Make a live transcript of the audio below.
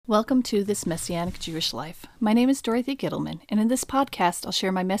Welcome to This Messianic Jewish Life. My name is Dorothy Gittleman, and in this podcast I'll share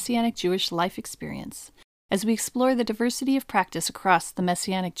my Messianic Jewish life experience as we explore the diversity of practice across the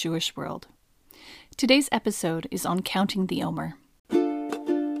Messianic Jewish world. Today's episode is on counting the Omer.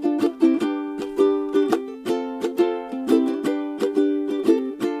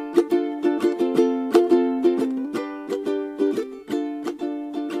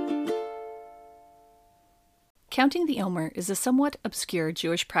 Counting the Omer is a somewhat obscure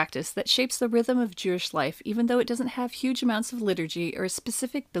Jewish practice that shapes the rhythm of Jewish life, even though it doesn't have huge amounts of liturgy or a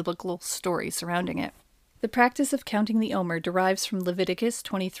specific biblical story surrounding it. The practice of counting the Omer derives from Leviticus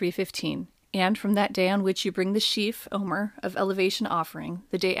 23:15, and from that day on which you bring the sheaf, Omer, of elevation offering,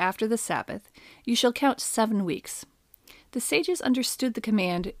 the day after the Sabbath, you shall count 7 weeks. The sages understood the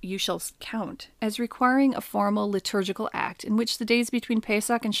command, "you shall count," as requiring a formal liturgical act in which the days between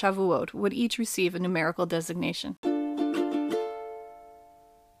Pesach and Shavuot would each receive a numerical designation.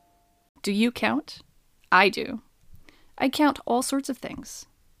 Do you count? I do. I count all sorts of things.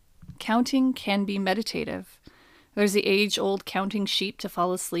 Counting can be meditative. There's the age-old counting sheep to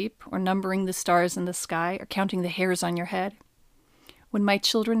fall asleep, or numbering the stars in the sky, or counting the hairs on your head. When my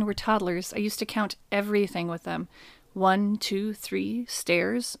children were toddlers, I used to count everything with them. 1, 2, 3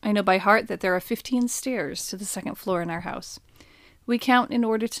 stairs. I know by heart that there are 15 stairs to the second floor in our house. We count in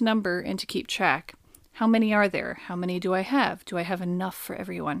order to number and to keep track. How many are there? How many do I have? Do I have enough for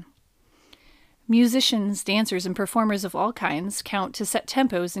everyone? Musicians, dancers, and performers of all kinds count to set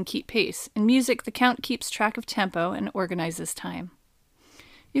tempos and keep pace. In music, the count keeps track of tempo and organizes time.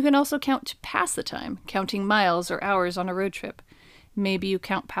 You can also count to pass the time, counting miles or hours on a road trip. Maybe you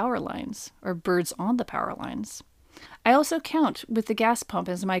count power lines, or birds on the power lines. I also count with the gas pump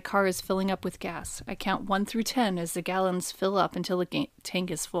as my car is filling up with gas. I count 1 through 10 as the gallons fill up until the tank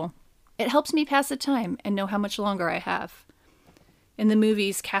is full. It helps me pass the time and know how much longer I have. In the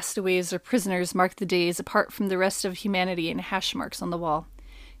movies, castaways or prisoners mark the days apart from the rest of humanity in hash marks on the wall.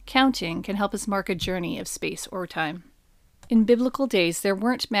 Counting can help us mark a journey of space or time. In biblical days, there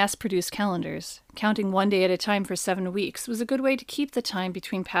weren't mass-produced calendars. Counting 1 day at a time for 7 weeks was a good way to keep the time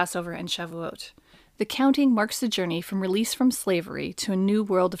between Passover and Shavuot. The counting marks the journey from release from slavery to a new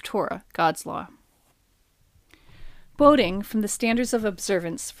world of Torah, God's law. Quoting from the Standards of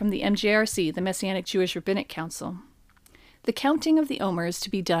Observance from the MJRC, the Messianic Jewish Rabbinic Council, the counting of the Omer is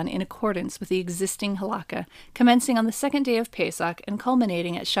to be done in accordance with the existing halakha, commencing on the second day of Pesach and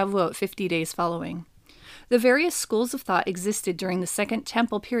culminating at Shavuot 50 days following. The various schools of thought existed during the Second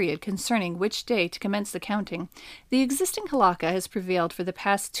Temple period concerning which day to commence the counting. The existing halakha has prevailed for the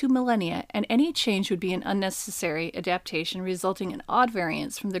past 2 millennia, and any change would be an unnecessary adaptation resulting in odd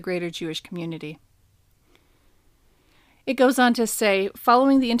variance from the greater Jewish community. It goes on to say,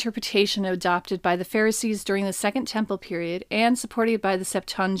 following the interpretation adopted by the Pharisees during the Second Temple period and supported by the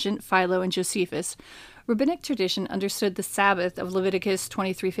Septuagint, Philo, and Josephus, Rabbinic tradition understood the Sabbath of Leviticus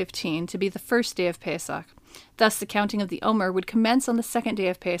 23:15 to be the first day of Pesach. Thus, the counting of the Omer would commence on the second day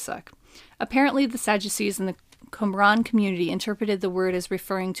of Pesach. Apparently, the Sadducees and the Qumran community interpreted the word as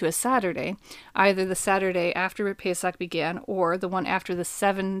referring to a Saturday, either the Saturday after Pesach began or the one after the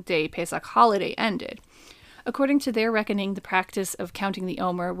 7-day Pesach holiday ended. According to their reckoning, the practice of counting the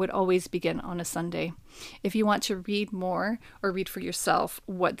Omer would always begin on a Sunday. If you want to read more or read for yourself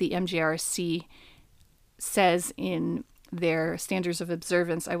what the MJRC says in their Standards of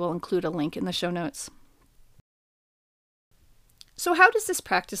Observance, I will include a link in the show notes. So how does this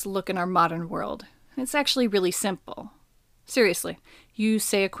practice look in our modern world? It's actually really simple. Seriously, you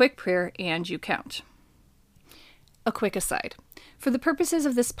say a quick prayer and you count. A quick aside. For the purposes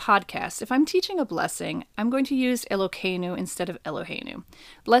of this podcast, if I'm teaching a blessing, I'm going to use Elokeinu instead of Eloheinu.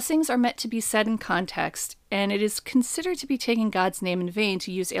 Blessings are meant to be said in context, and it is considered to be taking God's name in vain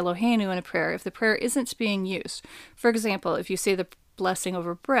to use Eloheinu in a prayer if the prayer isn't being used. For example, if you say the blessing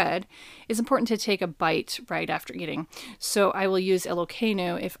over bread, it's important to take a bite right after eating. So I will use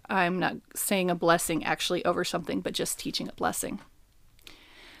Elokeinu if I'm not saying a blessing actually over something, but just teaching a blessing.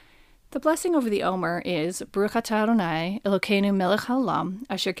 The blessing over the Omer is Baruch atah Adonai Elokeinu melech haolam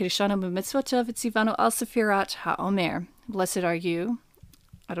asher kiddushanu b'mitzvotav v'tzivanu al sefirat ha'omer. Blessed are you,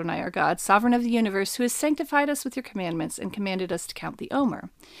 Adonai our God, sovereign of the universe, who has sanctified us with your commandments and commanded us to count the Omer.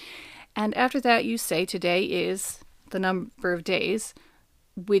 And after that you say today is the number of days,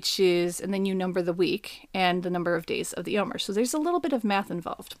 which is, and then you number the week and the number of days of the Omer. So there's a little bit of math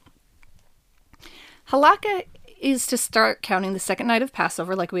involved. Halakha is to start counting the second night of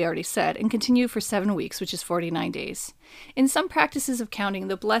Passover, like we already said, and continue for 7 weeks, which is 49 days. In some practices of counting,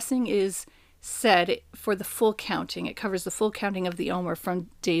 the blessing is said for the full counting. It covers the full counting of the Omer from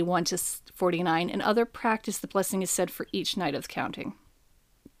day 1 to 49. In other practice, the blessing is said for each night of counting.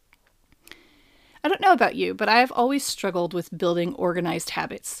 I don't know about you, but I have always struggled with building organized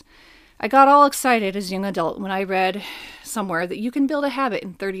habits. I got all excited as a young adult when I read somewhere that you can build a habit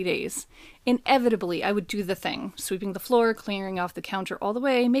in 30 days. Inevitably, I would do the thing, sweeping the floor, clearing off the counter all the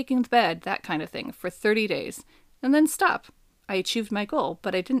way, making the bed, that kind of thing, for 30 days, and then stop. I achieved my goal,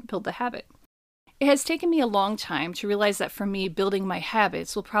 but I didn't build the habit. It has taken me a long time to realize that for me, building my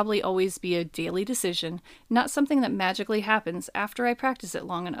habits will probably always be a daily decision, not something that magically happens after I practice it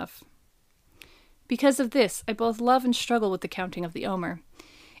long enough. Because of this, I both love and struggle with the counting of the Omer.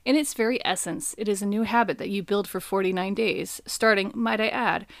 In its very essence, it is a new habit that you build for 49 days, starting, might I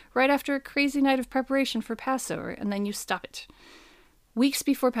add, right after a crazy night of preparation for Passover, and then you stop it. Weeks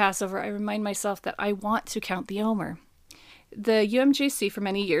before Passover, I remind myself that I want to count the Omer. The UMJC for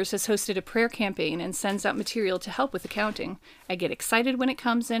many years has hosted a prayer campaign and sends out material to help with the counting. I get excited when it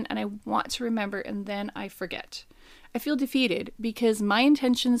comes in, and I want to remember, and then I forget. I feel defeated because my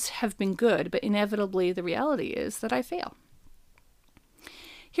intentions have been good, but inevitably the reality is that I fail.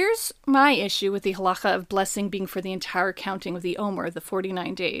 Here's my issue with the halacha of blessing being for the entire counting of the Omer, the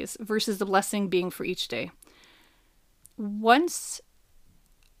 49 days, versus the blessing being for each day. Once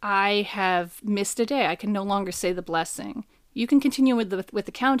I have missed a day, I can no longer say the blessing. You can continue with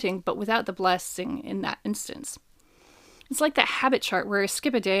the counting, but without the blessing in that instance. It's like that habit chart where I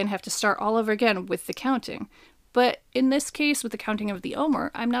skip a day and have to start all over again with the counting. But in this case, with the counting of the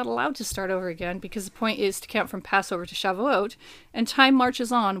Omer, I'm not allowed to start over again because the point is to count from Passover to Shavuot, and time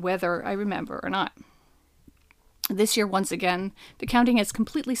marches on whether I remember or not. This year, once again, the counting has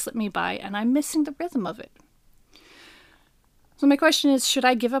completely slipped me by, and I'm missing the rhythm of it. So my question is, should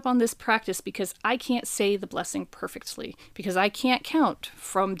I give up on this practice because I can't say the blessing perfectly? Because I can't count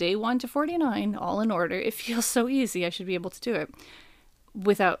from day 1 to 49 all in order. It feels so easy, I should be able to do it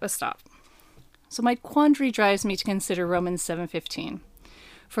without a stop. So my quandary drives me to consider Romans 7:15.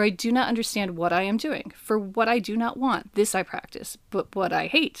 For I do not understand what I am doing. For what I do not want, this I practice. But what I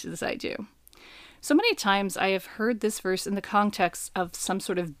hate, this I do. So many times I have heard this verse in the context of some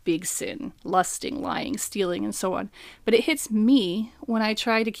sort of big sin, lusting, lying, stealing, and so on. But it hits me when I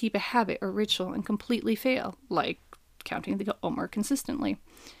try to keep a habit or ritual and completely fail, like counting the Omer consistently.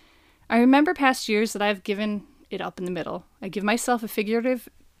 I remember past years that I've given it up in the middle. I give myself a figurative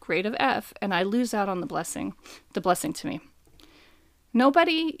grade of F, and I lose out on the blessing to me.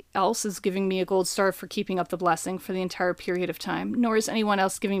 Nobody else is giving me a gold star for keeping up the blessing for the entire period of time, nor is anyone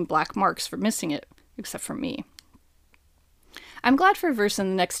else giving black marks for missing it, except for me. I'm glad for a verse in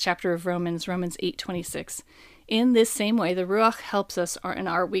the next chapter of Romans 8:26. In this same way, the Ruach helps us in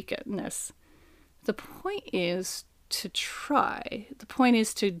our weakness. The point is to try. The point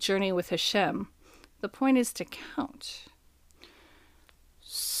is to journey with Hashem. The point is to count.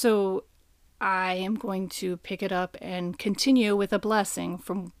 So I am going to pick it up and continue with a blessing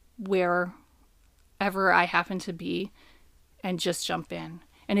from wherever I happen to be and just jump in.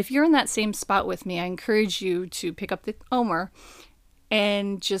 And if you're in that same spot with me, I encourage you to pick up the Omer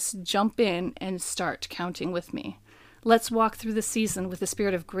and just jump in and start counting with me. Let's walk through the season with a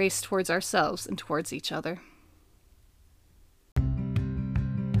spirit of grace towards ourselves and towards each other.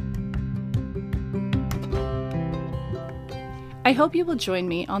 I hope you will join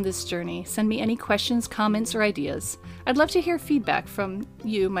me on this journey. Send me any questions, comments, or ideas. I'd love to hear feedback from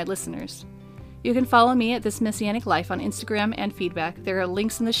you, my listeners. You can follow me at This Messianic Life on Instagram and Feedback. There are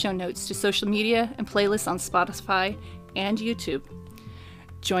links in the show notes to social media and playlists on Spotify and YouTube.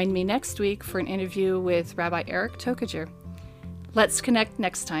 Join me next week for an interview with Rabbi Eric Tokajer. Let's connect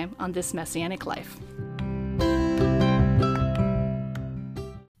next time on This Messianic Life.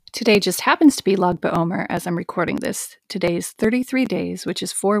 Today just happens to be Lag BaOmer as I'm recording this. Today's 33 days, which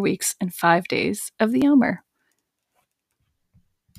is 4 weeks and 5 days of the Omer.